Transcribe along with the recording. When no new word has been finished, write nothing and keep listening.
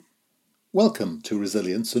Welcome to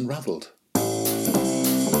Resilience Unravelled.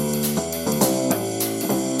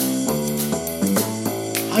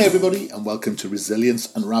 Hi everybody and welcome to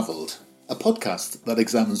Resilience Unravelled, a podcast that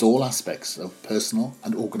examines all aspects of personal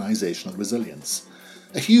and organisational resilience.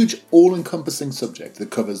 A huge all-encompassing subject that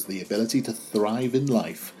covers the ability to thrive in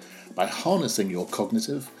life by harnessing your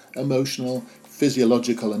cognitive, emotional,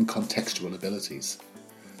 physiological and contextual abilities.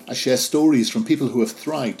 I share stories from people who have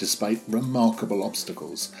thrived despite remarkable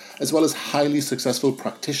obstacles, as well as highly successful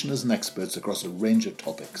practitioners and experts across a range of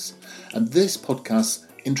topics. And this podcast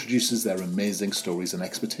introduces their amazing stories and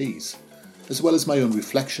expertise, as well as my own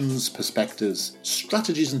reflections, perspectives,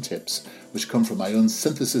 strategies and tips, which come from my own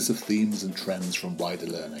synthesis of themes and trends from wider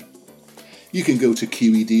learning. You can go to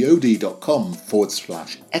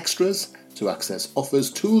qedod.com/extras to access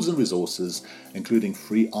offers, tools and resources, including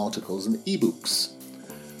free articles and ebooks.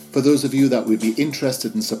 For those of you that would be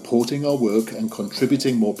interested in supporting our work and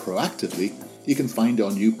contributing more proactively, you can find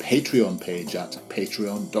our new Patreon page at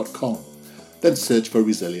patreon.com. Then search for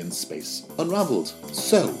Resilience Space Unravelled.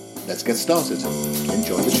 So, let's get started.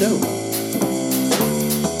 Enjoy the show.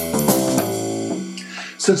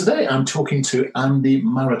 So today I'm talking to Andy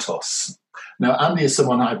Maratos. Now, Andy is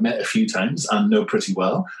someone I've met a few times and know pretty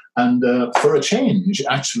well. And for a change,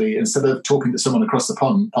 actually, instead of talking to someone across the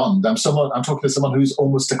pond, I'm talking to someone who's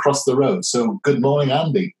almost across the road. So good morning,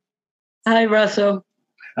 Andy. Hi, Russell.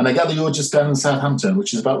 And I gather you're just down in Southampton,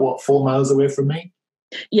 which is about, 4 miles away from me?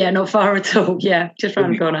 Yeah, not far at all. Yeah, just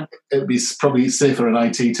round the corner. It'd be probably safer in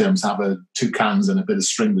IT terms to have two cans and a bit of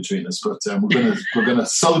string between us, but we're gonna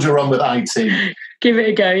soldier on with IT. Give it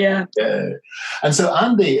a go, yeah. Yeah. And so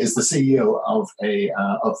Andy is the CEO of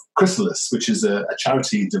Chrysalis, which is a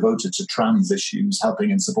charity devoted to trans issues,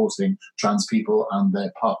 helping and supporting trans people and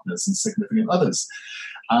their partners and significant others.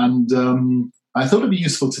 And I thought it'd be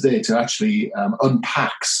useful today to actually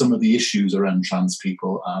unpack some of the issues around trans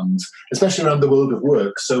people, and especially around the world of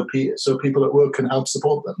work, so people at work can help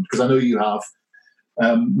support them. Because I know you have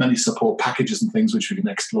many support packages and things which we can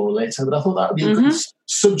explore later. But I thought that would be a good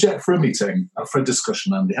subject for a meeting, for a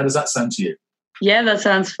discussion, Andy. How does that sound to you? Yeah, that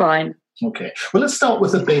sounds fine. Okay. Well, let's start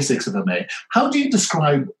with the basics, if I may. How do you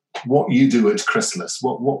describe what you do at Chrysalis?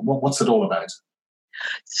 What's it all about?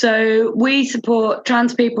 So we support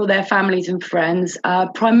trans people, their families and friends,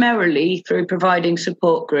 primarily through providing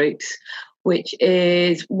support groups, which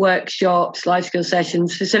is workshops, life skill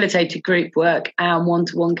sessions, facilitated group work and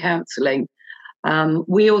one-to-one counselling.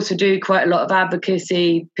 We also do quite a lot of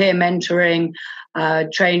advocacy, peer mentoring,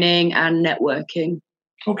 training and networking.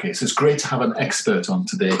 Okay, so it's great to have an expert on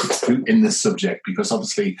today in this subject, because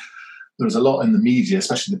obviously there's a lot in the media,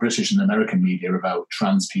 especially the British and American media, about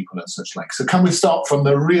trans people and such like. So can we start from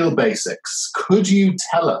the real basics? Could you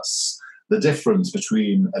tell us the difference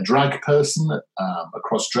between a drag person, a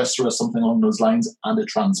cross-dresser or something along those lines, and a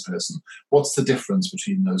trans person? What's the difference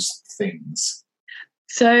between those things?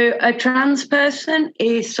 So a trans person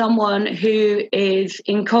is someone who is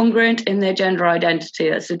incongruent in their gender identity.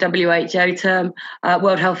 That's the WHO term,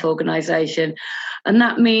 World Health Organization. And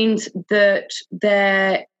that means that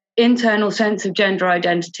their internal sense of gender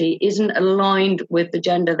identity isn't aligned with the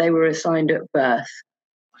gender they were assigned at birth.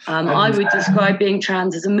 I would describe being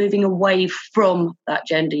trans as a moving away from that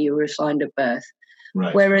gender you were assigned at birth.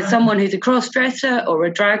 Right. Whereas someone who's a cross-dresser or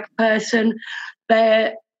a drag person,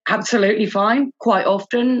 they're absolutely fine quite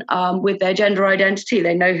often with their gender identity.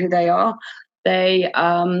 They know who they are. They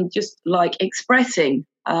just like expressing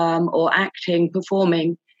or acting,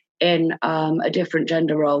 performing in a different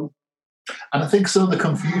gender role. And I think some of the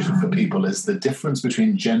confusion for people is the difference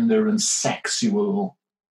between gender and sexual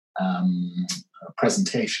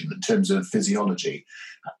presentation in terms of physiology.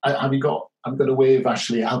 Have you got a way of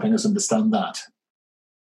actually helping us understand that?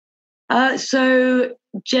 So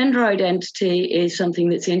gender identity is something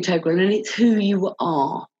that's integral, and it's who you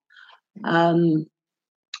are.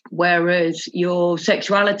 Whereas your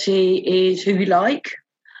sexuality is who you like.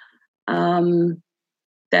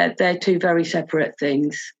 They're two very separate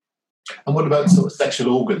things. And what about sort of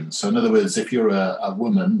sexual organs? So in other words, if you're a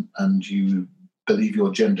woman and you believe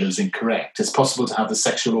your gender is incorrect, it's possible to have the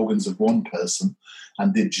sexual organs of one person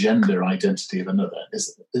and the gender identity of another.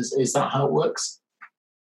 Is that how it works?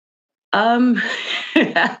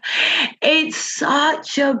 It's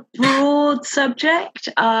such a broad subject.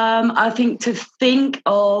 I think to think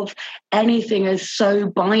of anything as so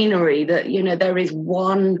binary that, there is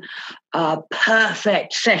one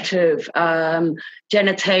perfect set of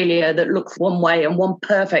genitalia that looks one way and one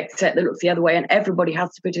perfect set that looks the other way, and everybody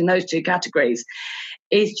has to put in those two categories,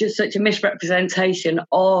 is just such a misrepresentation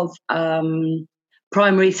of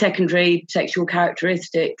primary, secondary sexual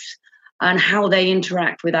characteristics and how they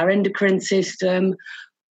interact with our endocrine system,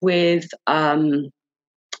 with our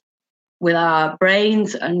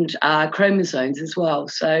brains and our chromosomes as well.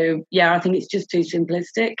 So, yeah, I think it's just too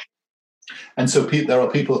simplistic. And so there are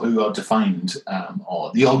people who are defined,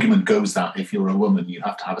 or the argument goes that if you're a woman, you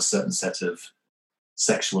have to have a certain set of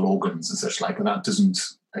sexual organs and such like, and that doesn't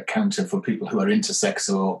account for people who are intersex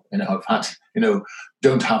or, have had,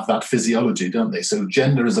 don't have that physiology, don't they? So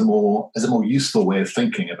gender is a more useful way of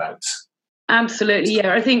thinking about. Absolutely,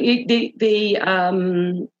 yeah. I think the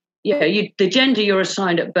gender you're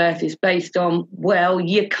assigned at birth is based on, well,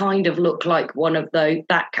 you kind of look like one of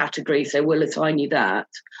that category, so we'll assign you that.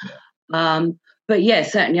 Yeah. But yeah,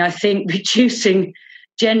 certainly I think reducing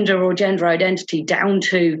gender or gender identity down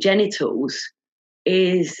to genitals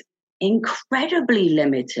is incredibly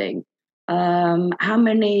limiting. How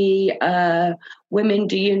many women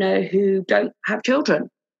do you know who don't have children?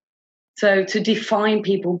 So to define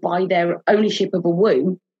people by their ownership of a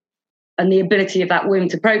womb and the ability of that womb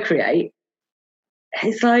to procreate,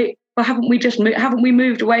 it's like, well, haven't we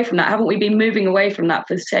moved away from that? Haven't we been moving away from that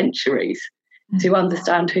for centuries to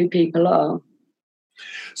understand who people are?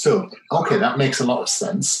 So, okay, that makes a lot of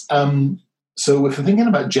sense. So if we're thinking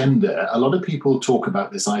about gender, a lot of people talk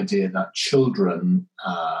about this idea that children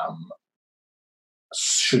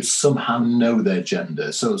should somehow know their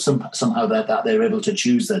gender, so somehow that they're able to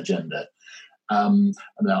choose their gender.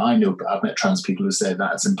 Now I know I've met trans people who say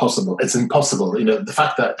that it's impossible. It's impossible. The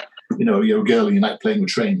fact that you're a girl and you like playing with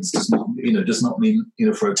trains does not mean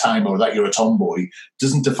for a time, or that you're a tomboy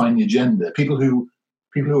doesn't define your gender. People who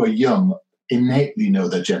are young innately know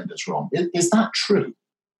their gender's wrong. Is that true?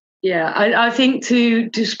 Yeah, I think to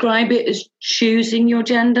describe it as choosing your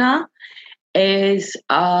gender is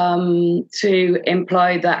to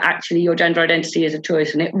imply that actually your gender identity is a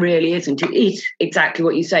choice, and it really isn't. It is exactly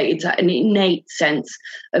what you say. It's an innate sense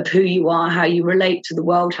of who you are, how you relate to the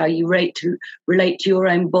world, how you relate to your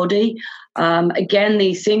own body. Again,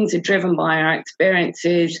 these things are driven by our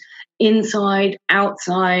experiences inside,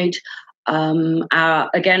 outside,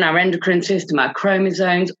 our endocrine system, our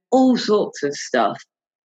chromosomes, all sorts of stuff.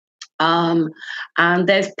 And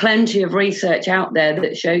there's plenty of research out there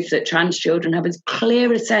that shows that trans children have as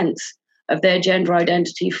clear a sense of their gender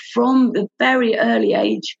identity from the very early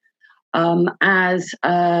age as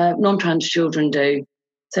non-trans children do.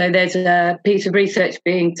 So there's a piece of research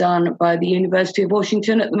being done by the University of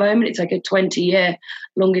Washington at the moment. It's like a 20-year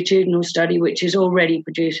longitudinal study, which is already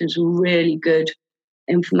producing some really good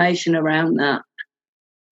information around that.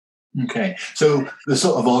 Okay, so the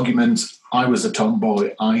sort of argument, I was a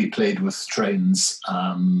tomboy, I played with trains,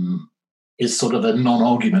 is sort of a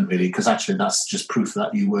non-argument really, because actually that's just proof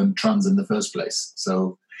that you weren't trans in the first place.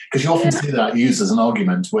 So, because you often see that used as an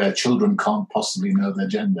argument where children can't possibly know their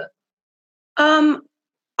gender. I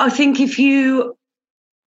think if you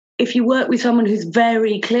work with someone who's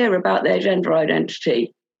very clear about their gender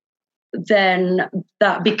identity, then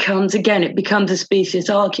that becomes a specious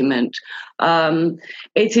argument.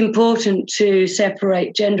 It's important to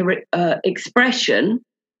separate gender expression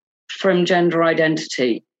from gender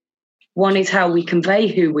identity. One is how we convey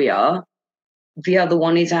who we are. The other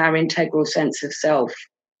one is our integral sense of self.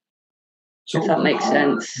 So, if that makes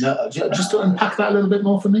sense. Just to unpack that a little bit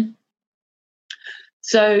more for me.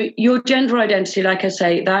 So your gender identity, like I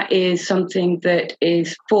say, that is something that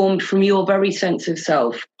is formed from your very sense of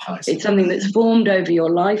self. It's something that's formed over your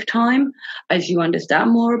lifetime. As you understand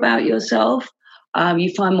more about yourself,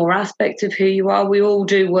 you find more aspects of who you are. We all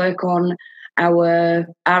do work on our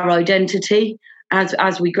identity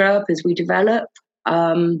as we grow up, as we develop.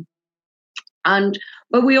 But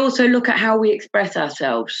we also look at how we express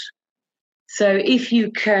ourselves. So if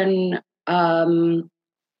you can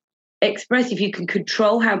if you can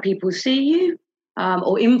control how people see you,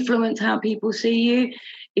 or influence how people see you,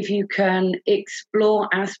 if you can explore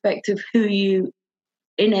aspects of who you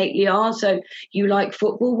innately are, so you like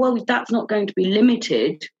football, well, that's not going to be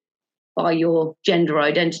limited by your gender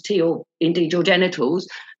identity or indeed your genitals,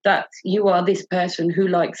 that you are this person who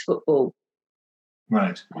likes football.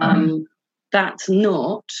 Right. That's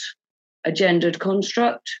not a gendered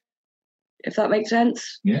construct, if that makes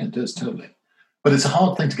sense. Yeah, it does, totally. But it's a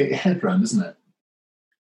hard thing to get your head around, isn't it?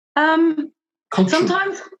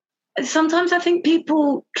 Sometimes I think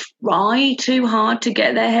people try too hard to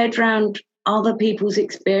get their head around other people's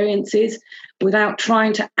experiences without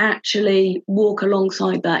trying to actually walk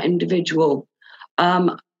alongside that individual.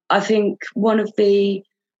 I think one of the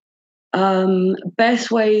best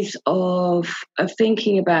ways of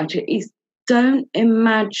thinking about it is, don't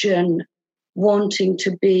imagine wanting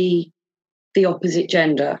to be the opposite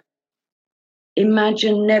gender.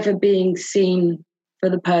 Imagine never being seen for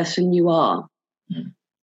the person you are. Mm.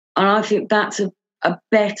 And I think that's a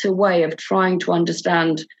better way of trying to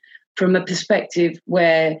understand from a perspective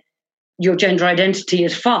where your gender identity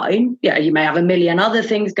is fine. Yeah, you may have a million other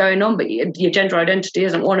things going on, but your gender identity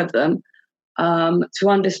isn't one of them. To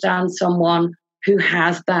understand someone who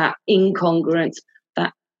has that incongruence,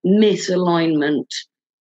 that misalignment,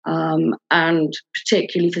 and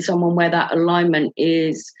particularly for someone where that alignment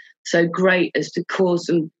is so great as to cause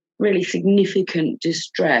them really significant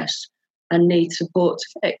distress and need support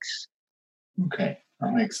to fix. Okay,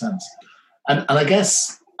 that makes sense. And I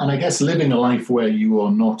guess living a life where you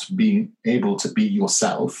are not being able to be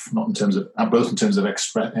yourself, not in terms of both in terms of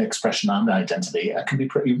expression and identity, it can be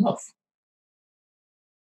pretty rough.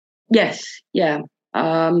 Yes, yeah.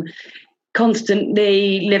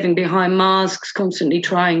 Constantly living behind masks, constantly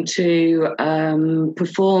trying to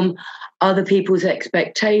perform other people's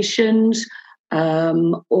expectations,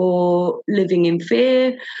 or living in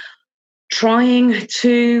fear, trying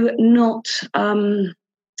to not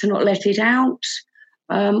let it out.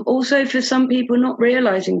 Also, for some people, not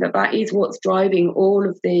realising that is what's driving all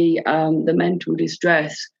of the mental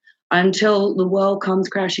distress until the world comes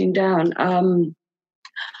crashing down.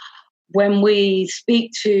 When we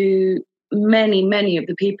speak to many of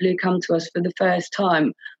the people who come to us for the first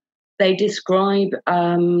time, they describe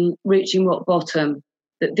reaching rock bottom,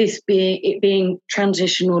 that it being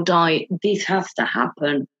transition or die, this has to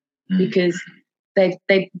happen because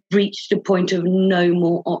they've reached a point of no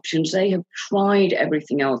more options. They have tried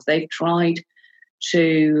everything else. They've tried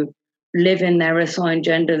to live in their assigned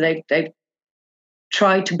gender. They've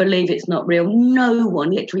tried to believe it's not real.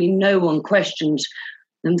 Literally no one questions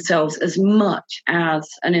themselves as much as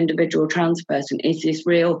an individual trans person. Is this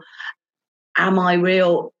real? Am I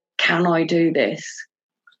real? Can I do this?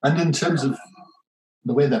 And in terms of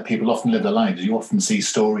the way that people often live their lives, you often see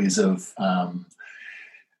stories of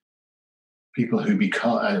people who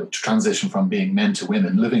transition from being men to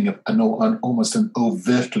women, living almost an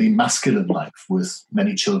overtly masculine life with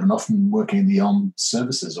many children, often working in the armed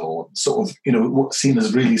services or sort of, seen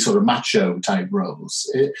as really sort of macho type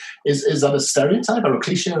roles. Is that a stereotype or a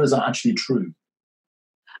cliche, or is that actually true?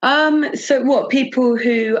 So what, people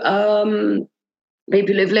who've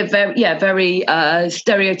lived very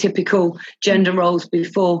stereotypical gender roles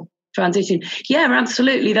before transition. Yeah,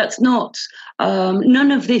 absolutely. That's not,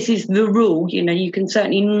 none of this is the rule. You can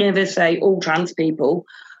certainly never say all trans people,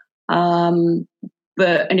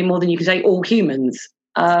 but any more than you can say all humans.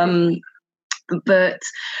 But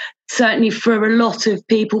certainly for a lot of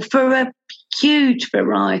people, for a huge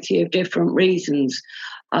variety of different reasons,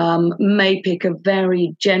 may pick a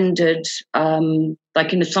very gendered,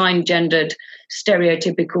 like an assigned gendered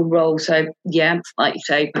stereotypical role. So, yeah, like you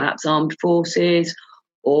say, perhaps armed forces,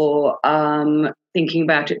 or thinking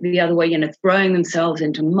about it the other way, throwing themselves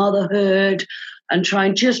into motherhood and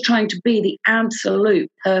trying to be the absolute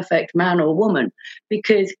perfect man or woman.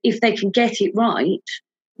 Because if they can get it right,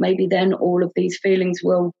 maybe then all of these feelings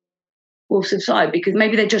will subside, because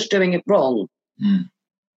maybe they're just doing it wrong.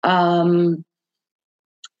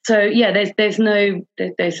 So yeah, there's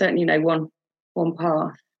certainly no one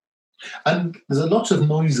path. And there's a lot of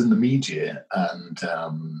noise in the media, and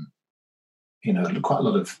quite a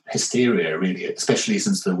lot of hysteria, really, especially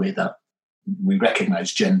since the way that we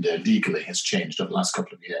recognise gender legally has changed over the last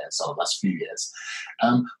couple of years, or last few years.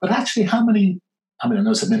 But actually, how many? I mean, I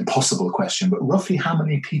know it's an impossible question, but roughly how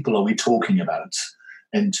many people are we talking about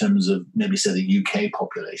in terms of maybe, say, the UK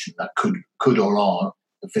population that could or are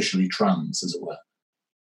officially trans, as it were?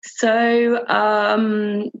 So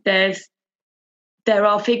there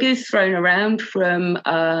are figures thrown around from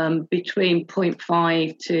between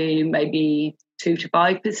 0.5 to maybe 2 to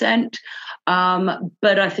 5%,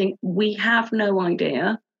 but I think we have no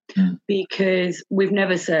idea because we've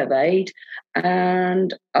never surveyed,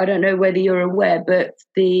 and I don't know whether you're aware, but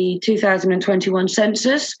the 2021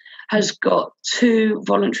 census has got 2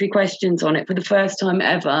 voluntary questions on it for the first time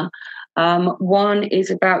ever. One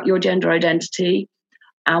is about your gender identity,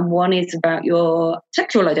 and one is about your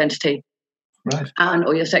sexual identity. Right.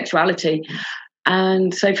 Or your sexuality.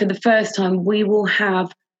 And so for the first time, we will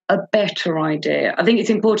have a better idea. I think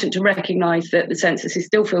it's important to recognise that the census is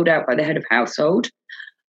still filled out by the head of household.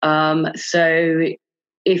 So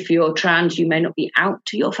if you're trans, you may not be out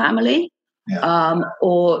to your family,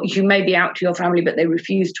 or you may be out to your family, but they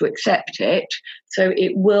refuse to accept it. So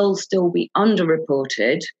it will still be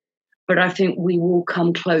underreported, but I think we will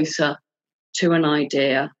come closer to an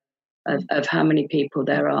idea of how many people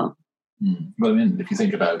there are. Well, I mean, if you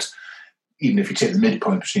think about, even if you take the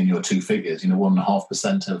midpoint between your two figures,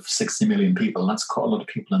 1.5% of 60 million people, that's quite a lot of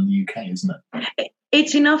people in the UK, isn't it?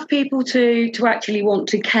 It's enough people to actually want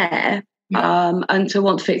to care. And to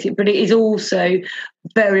want to fix it, but it is also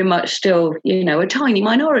very much still, a tiny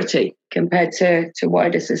minority compared to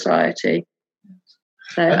wider society.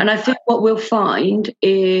 So, and I think what we'll find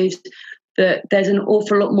is that there's an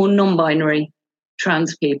awful lot more non-binary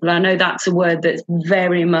trans people. I know that's a word that's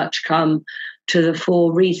very much come to the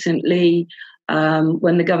fore recently.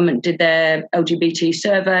 When the government did their LGBT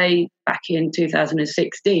survey back in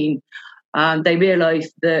 2016, they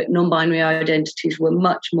realised that non-binary identities were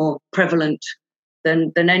much more prevalent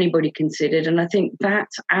than anybody considered, and I think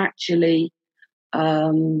that's actually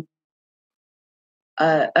a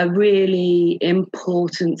really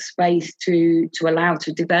important space to allow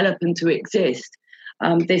to develop and to exist.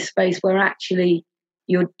 This space where actually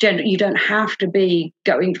you don't have to be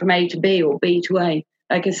going from A to B or B to A.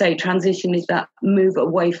 Like I say, transition is that move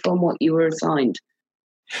away from what you were assigned.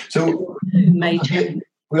 So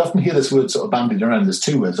we often hear this word sort of bandied around. There's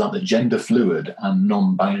two words, aren't there? Gender fluid and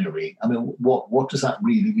non-binary. I mean, what does that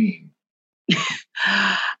really mean?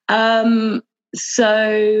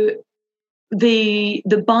 So the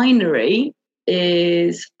binary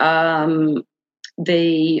is the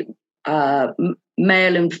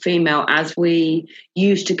male and female as we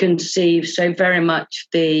used to conceive. So very much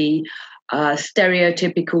the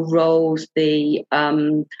stereotypical roles, the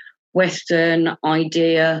Western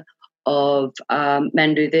idea of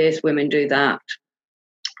men do this, women do that.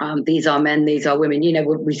 These are men, these are women.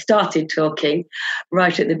 We started talking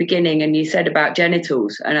right at the beginning, and you said about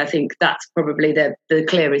genitals, and I think that's probably the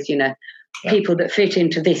clearest. People that fit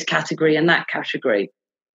into this category and that category.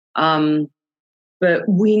 But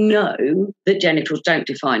we know that genitals don't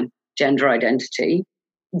define gender identity.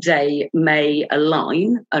 They may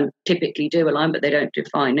align, and typically do align, but they don't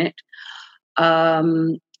define it.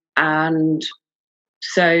 And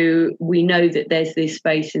so we know that there's this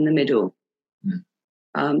space in the middle.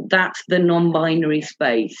 That's the non-binary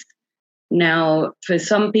space. Now, for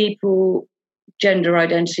some people, gender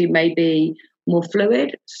identity may be more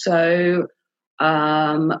fluid. So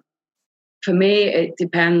for me, it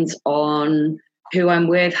depends on who I'm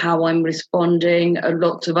with, how I'm responding,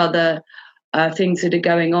 lots of other things that are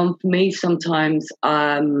going on for me. Sometimes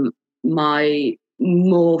my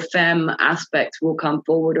more femme aspects will come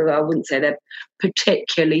forward, or I wouldn't say they're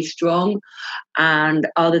particularly strong, and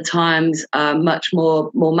other times much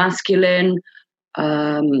more masculine.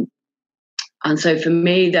 And so for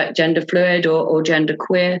me, that gender fluid or gender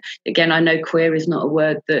queer, again, I know queer is not a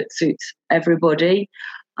word that suits everybody.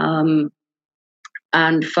 And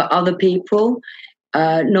for other people,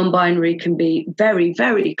 non-binary can be very,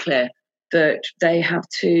 very clear that they have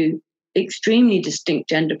two extremely distinct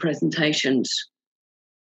gender presentations.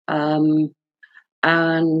 And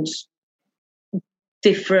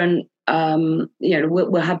different,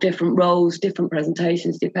 we'll have different roles, different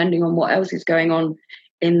presentations, depending on what else is going on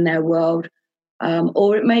in their world.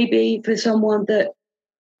 Or it may be for someone that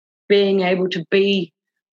being able to be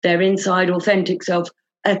their inside authentic self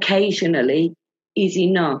occasionally is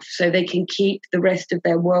enough, so they can keep the rest of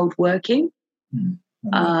their world working.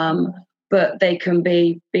 But they can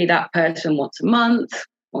be that person once a month,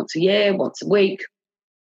 once a year, once a week,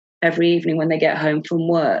 every evening when they get home from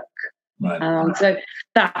work. Right. So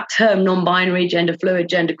that term non-binary, gender fluid,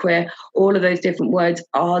 gender queer, all of those different words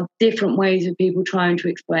are different ways of people trying to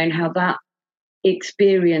explain how that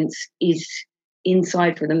experience is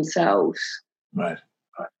inside for themselves. Right.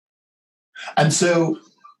 And so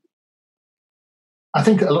I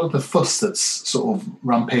think a lot of the fuss that's sort of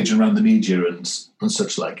rampaging around the media and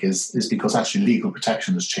such like is because actually legal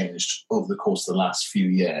protection has changed over the course of the last few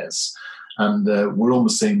years. And we're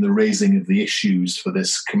almost seeing the raising of the issues for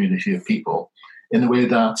this community of people in the way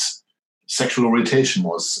that sexual orientation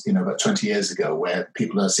was, about 20 years ago, where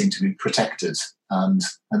people are seen to be protected, and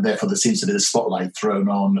therefore there seems to be the spotlight thrown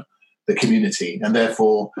on the community, and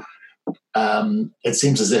therefore it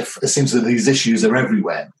seems that these issues are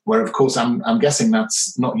everywhere. Where, of course, I'm guessing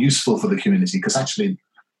that's not useful for the community, because actually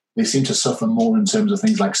they seem to suffer more in terms of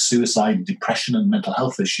things like suicide, depression, and mental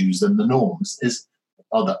health issues than the norms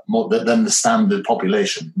than the standard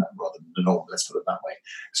population, rather than the norm. Let's put it that way.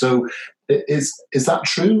 So, is that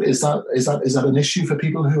true? Is that an issue for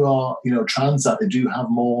people who are trans, that they do have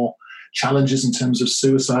more challenges in terms of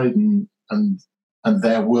suicide and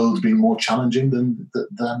their world being more challenging than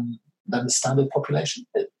the standard population?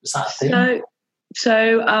 Is that a thing?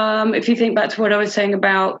 So if you think back to what I was saying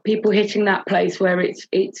about people hitting that place where it's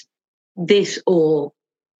this or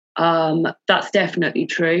that's definitely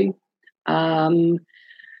true.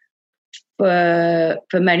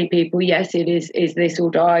 for many people, yes, it is this or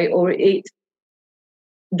die, or it's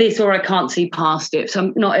this or I can't see past it.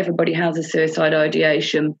 So not everybody has a suicide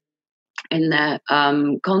ideation in their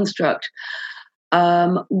construct.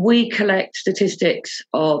 We collect statistics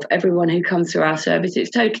of everyone who comes through our service. It's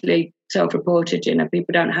totally self-reported,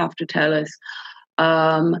 people don't have to tell us.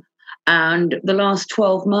 And the last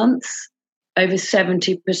 12 months, over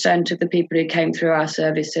 70% of the people who came through our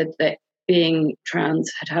service said that being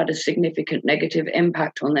trans had a significant negative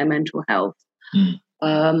impact on their mental health.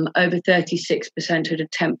 Over 36% had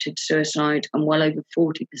attempted suicide, and well over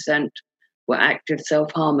 40% were active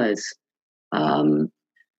self-harmers.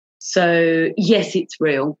 So, yes, it's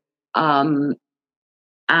real. And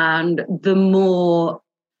the more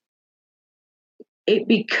it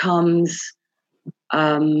becomes,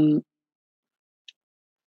 or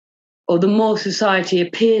the more society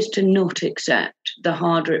appears to not accept, the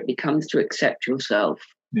harder it becomes to accept yourself.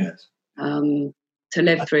 Yes. To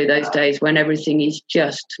live through those days when everything is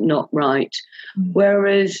just not right.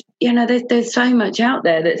 Whereas, there's so much out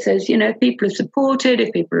there that says, if people are supported,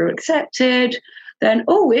 if people are accepted, then,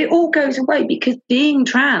 it all goes away, because being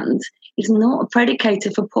trans is not a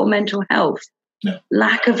predicator for poor mental health. No.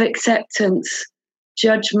 Lack of acceptance,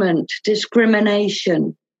 judgment,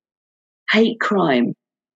 discrimination, hate crime.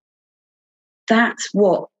 That's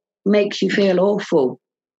what makes you feel awful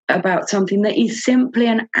about something that is simply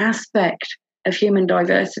an aspect of human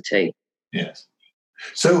diversity. Yes.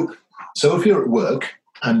 So if you're at work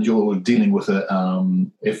and you're dealing with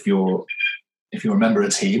if you're a member of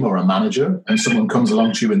a team or a manager, and someone comes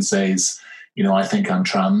along to you and says, I think I'm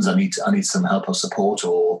trans, I need some help or support,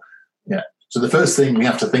 So the first thing we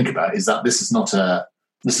have to think about is that this is not a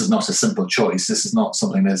simple choice. This is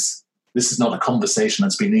not a conversation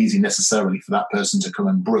that's been easy necessarily for that person to come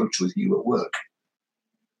and broach with you at work.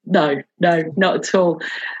 No, not at all.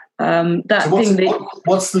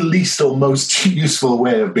 What's the least or most useful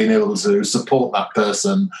way of being able to support that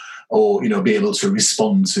person, or be able to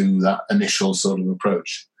respond to that initial sort of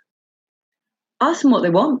approach? Ask them what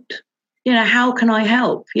they want. How can I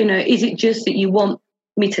help? Is it just that you want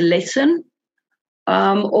me to listen,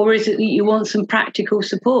 or is it that you want some practical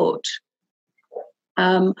support?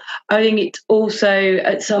 I think it's also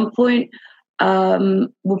at some point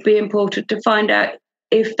would be important to find out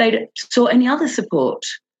if they sought any other support.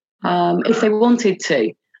 If they wanted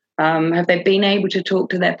to, have they been able to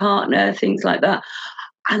talk to their partner, things like that.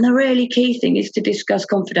 And the really key thing is to discuss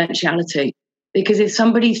confidentiality, because if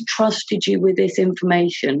somebody's trusted you with this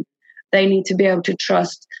information, they need to be able to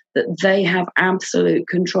trust that they have absolute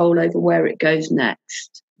control over where it goes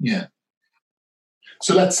next. Yeah.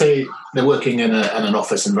 So let's say they're working in an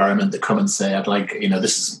office environment. They come and say, "I'd like,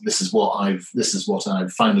 this is what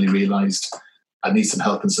I've finally realised. I need some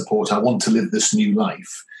help and support. I want to live this new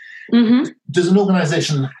life." Mm-hmm. Does an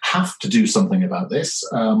organisation have to do something about this,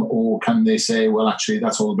 or can they say, "Well, actually,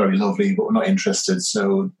 that's all very lovely, but we're not interested,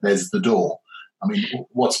 so there's the door"? I mean,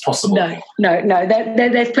 what's possible? No.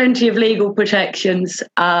 There's plenty of legal protections.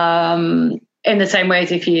 In the same way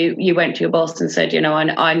as if you went to your boss and said,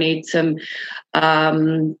 I need some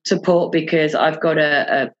support because I've got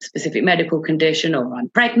a specific medical condition, or I'm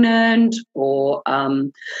pregnant, or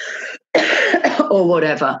or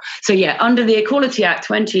whatever. So under the Equality Act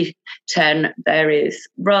 2010, there is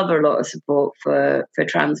rather a lot of support for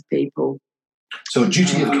trans people. So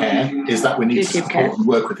duty of care is that we need to support and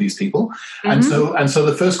work with these people. Mm-hmm. And so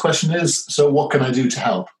the first question is, so what can I do to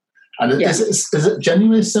help? And is it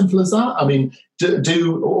genuinely as simple as that? I mean,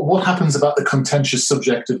 what happens about the contentious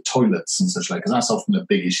subject of toilets and such like? Because that's often a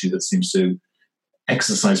big issue that seems to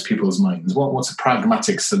exercise people's minds. What's a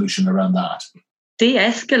pragmatic solution around that?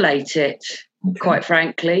 De-escalate it, quite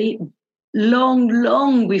frankly.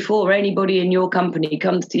 Long before anybody in your company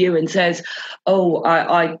comes to you and says, "Oh,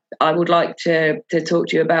 I would like to talk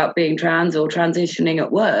to you about being trans or transitioning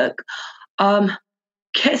at work,"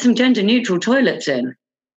 get some gender-neutral toilets in.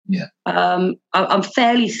 Yeah. I'm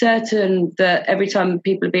fairly certain that every time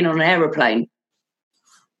people have been on an aeroplane,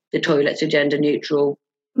 the toilets are gender neutral.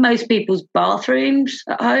 Most people's bathrooms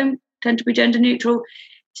at home tend to be gender neutral.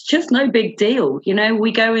 It's just no big deal.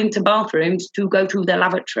 We go into bathrooms to go to the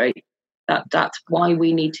lavatory. That's why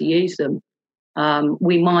we need to use them.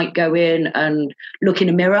 We might go in and look in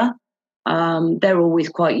a mirror. They're always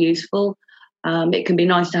quite useful. It can be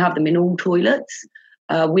nice to have them in all toilets.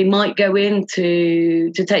 We might go in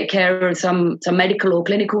to take care of some medical or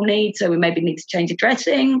clinical needs, so we maybe need to change a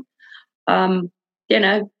dressing.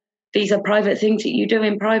 These are private things that you do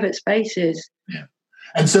in private spaces. Yeah,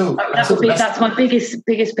 and so that's my biggest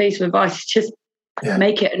piece of advice. Just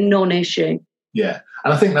make it a non-issue. Yeah,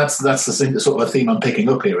 and I think that's the sort of a theme I'm picking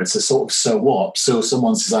up here. It's a sort of so what. So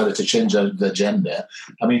someone's decided to change their gender.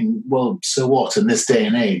 I mean, well, so what? In this day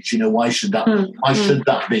and age, why should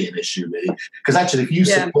that be an issue, really? Because actually, if you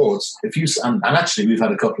support, and actually, we've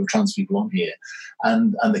had a couple of trans people on here,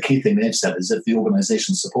 and the key thing they've said is if the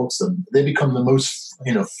organisation supports them, they become the most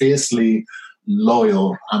fiercely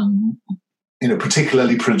loyal and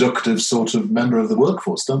particularly productive sort of member of the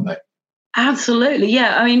workforce, don't they? Absolutely,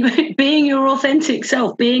 yeah. I mean, being your authentic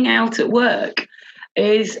self, being out at work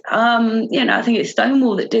is, I think it's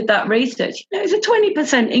Stonewall that did that research. It's a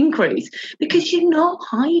 20% increase because you're not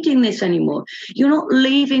hiding this anymore. You're not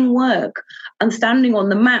leaving work and standing on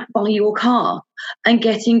the mat by your car and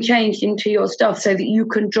getting changed into your stuff so that you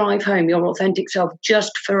can drive home your authentic self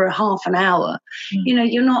just for a half an hour.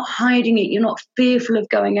 You're not hiding it. You're not fearful of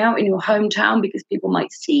going out in your hometown because people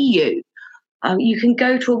might see you. You can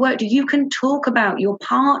go to a work. You can talk about your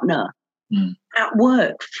partner at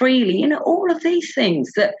work freely. All of these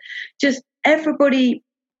things that just everybody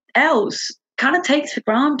else kind of takes for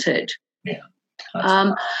granted. Yeah.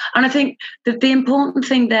 And I think that the important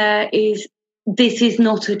thing there is this is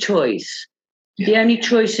not a choice. Yeah. The only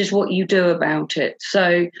choice is what you do about it.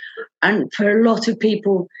 So, and for a lot of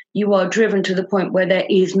people, you are driven to the point where there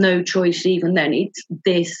is no choice even then. It's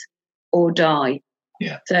this or die.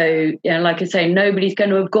 Yeah. So, like I say, nobody's going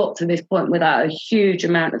to have got to this point without a huge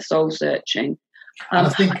amount of soul searching. I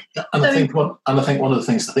think one of the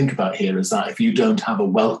things to think about here is that if you don't have a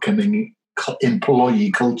welcoming employee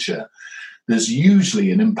culture, there's usually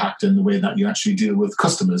an impact in the way that you actually deal with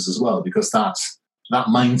customers as well, because that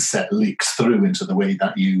mindset leaks through into the way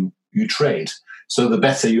that you trade. So the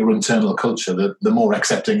better your internal culture, the more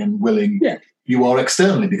accepting and willing you are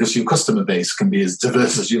externally, because your customer base can be as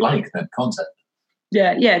diverse as you like then, can't it?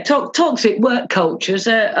 Yeah. Toxic work cultures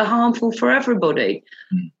are harmful for everybody.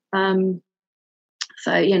 So,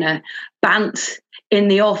 bants in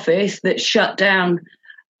the office that shut down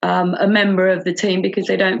a member of the team because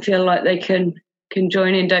they don't feel like they can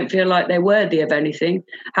join in, don't feel like they're worthy of anything.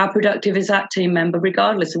 How productive is that team member,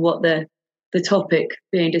 regardless of what the topic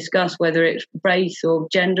being discussed, whether it's race or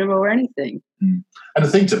gender or anything? And the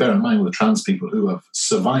thing to bear in mind with trans people who have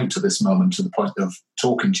survived to this moment to the point of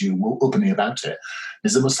talking to you openly about it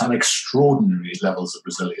is they must have extraordinary levels of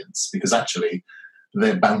resilience, because actually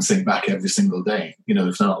they're bouncing back every single day,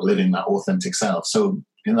 if they're not living that authentic self. So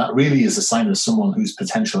that really is a sign of someone whose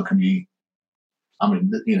potential can be,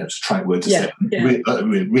 it's a trite word to say,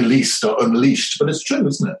 released or unleashed, but it's true,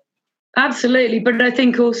 isn't it? Absolutely. But I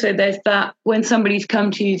think also there's that when somebody's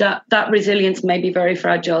come to you, that resilience may be very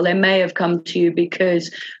fragile. They may have come to you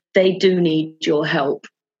because they do need your help.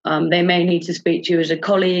 They may need to speak to you as a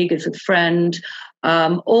colleague, as a friend,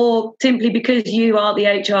 or simply because you are the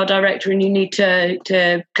HR director and you need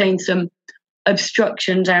to clean some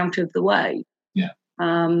obstructions out of the way. Yeah.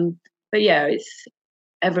 But it's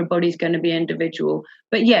everybody's going to be individual.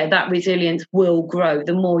 But that resilience will grow.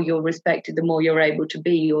 The more you're respected, the more you're able to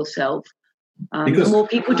be yourself. The more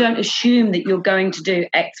people don't assume that you're going to do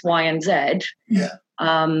X, Y, and Z. Yeah.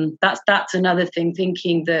 That's another thing,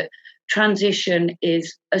 thinking that transition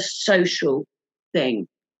is a social thing.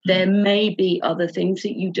 There may be other things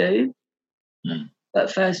that you do,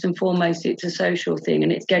 but first and foremost, it's a social thing,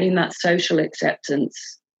 and it's getting that social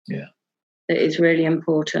acceptance. Yeah. That is really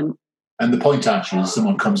important. And the point actually is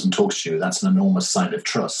someone comes and talks to you, that's an enormous sign of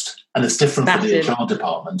trust. And it's different for the HR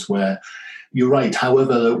department, where you're right,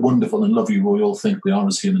 however wonderful and lovely we all think we are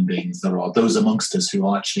as human beings, there are those amongst us who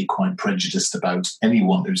are actually quite prejudiced about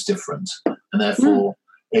anyone who's different. And therefore,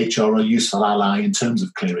 HR are a useful ally in terms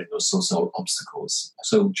of clearing those social obstacles.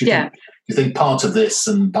 So do you think part of this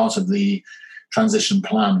and part of the transition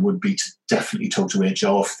plan would be to definitely talk to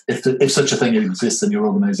HR if such a thing exists in your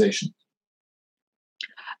organisation?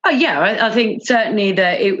 Oh, yeah, I think certainly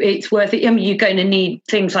that it's worth it. I mean, you're going to need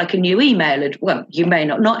things like a new email. Well, you may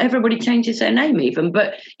not everybody changes their name even,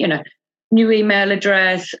 but, new email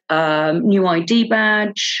address, new ID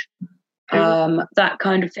badge, that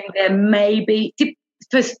kind of thing. There may be,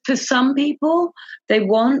 for some people, they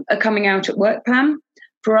want a coming out at work plan.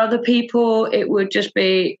 For other people, it would just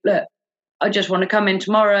be, look, I just want to come in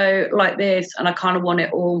tomorrow like this, and I kind of want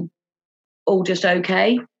it all just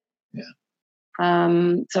okay. Yeah.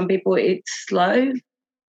 Some people it's slow.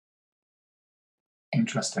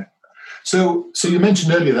 Interesting. So you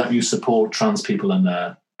mentioned earlier that you support trans people and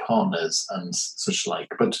their partners and such like,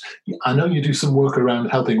 but I know you do some work around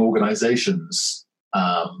helping organisations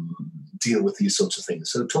deal with these sorts of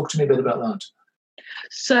things. So talk to me a bit about that.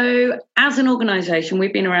 So as an organisation,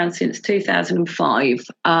 we've been around since 2005.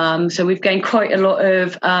 So we've gained quite a lot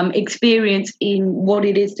of experience in what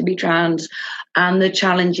it is to be trans and the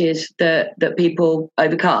challenges that people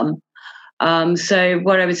overcome. So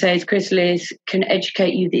what I would say is Chrysalis can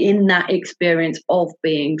educate you in that experience of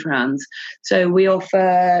being trans. So we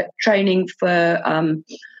offer training for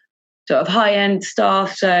sort of high-end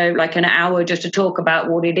staff, so like an hour just to talk about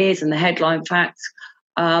what it is and the headline facts.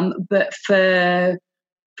 But for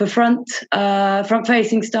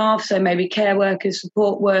front-facing staff, so maybe care workers,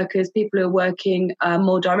 support workers, people who are working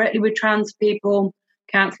more directly with trans people,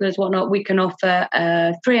 counsellors, whatnot, we can offer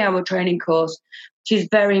a 3-hour training course, which is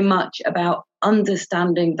very much about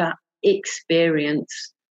understanding that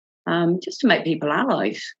experience, just to make people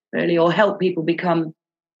allies, really, or help people become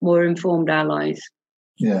more informed allies.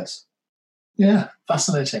 Yes. Yeah,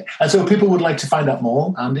 fascinating. And so if people would like to find out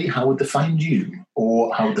more, Andy, how would they find you,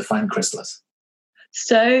 or how would they find Chrysalis?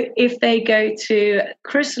 So if they go to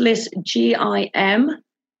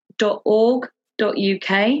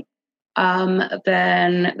chrysalisgim.org.uk,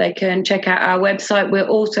 then they can check out our website. We're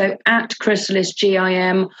also at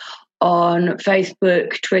chrysalisgim on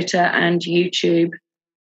Facebook, Twitter, and YouTube.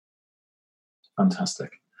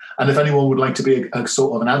 Fantastic. And if anyone would like to be a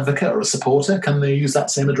sort of an advocate or a supporter, can they use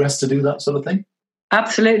that same address to do that sort of thing?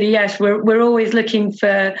 Absolutely, yes. We're always looking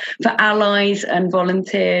for allies and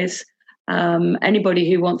volunteers.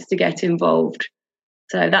 Anybody who wants to get involved.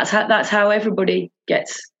 So that's how everybody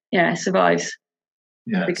survives.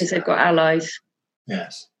 Yes. Because they've got allies.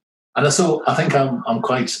 Yes. And so I think I'm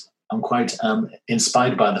quite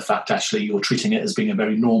inspired by the fact actually you're treating it as being a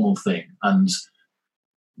very normal thing, and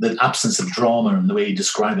the absence of drama and the way you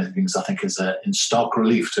describe it, things I think is in stark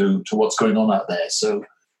relief to what's going on out there. So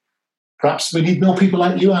perhaps we need more people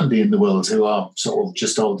like you, Andy, in the world who are sort of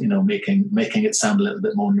just all, making it sound a little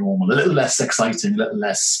bit more normal, a little less exciting, a little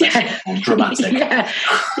less special or dramatic. Yeah.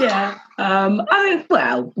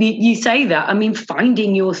 You say that. I mean,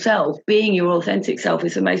 finding yourself, being your authentic self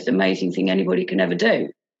is the most amazing thing anybody can ever do.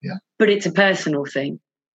 Yeah. But it's a personal thing.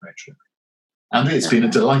 Very true. Andy, it's been a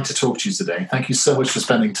delight to talk to you today. Thank you so much for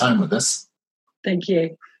spending time with us. Thank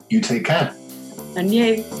you. You take care. And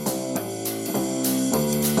you.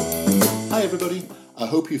 Hi, everybody. I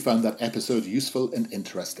hope you found that episode useful and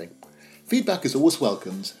interesting. Feedback is always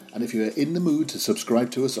welcomed, and if you are in the mood to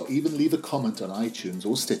subscribe to us or even leave a comment on iTunes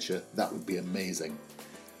or Stitcher, that would be amazing.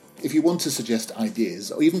 If you want to suggest ideas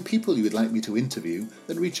or even people you would like me to interview,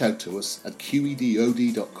 then reach out to us at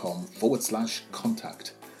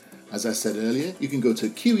qedod.com/contact. As I said earlier, you can go to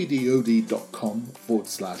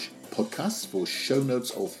qedod.com/podcasts for show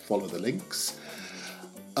notes or follow the links.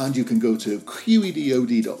 And you can go to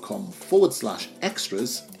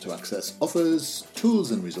qedod.com/extras to access offers,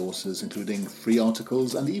 tools and resources, including free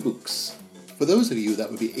articles and ebooks. For those of you that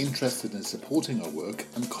would be interested in supporting our work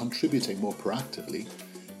and contributing more proactively,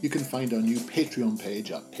 you can find our new Patreon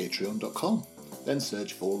page at patreon.com. Then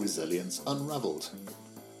search for Resilience Unravelled.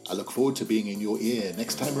 I look forward to being in your ear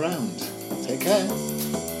next time around. Take care.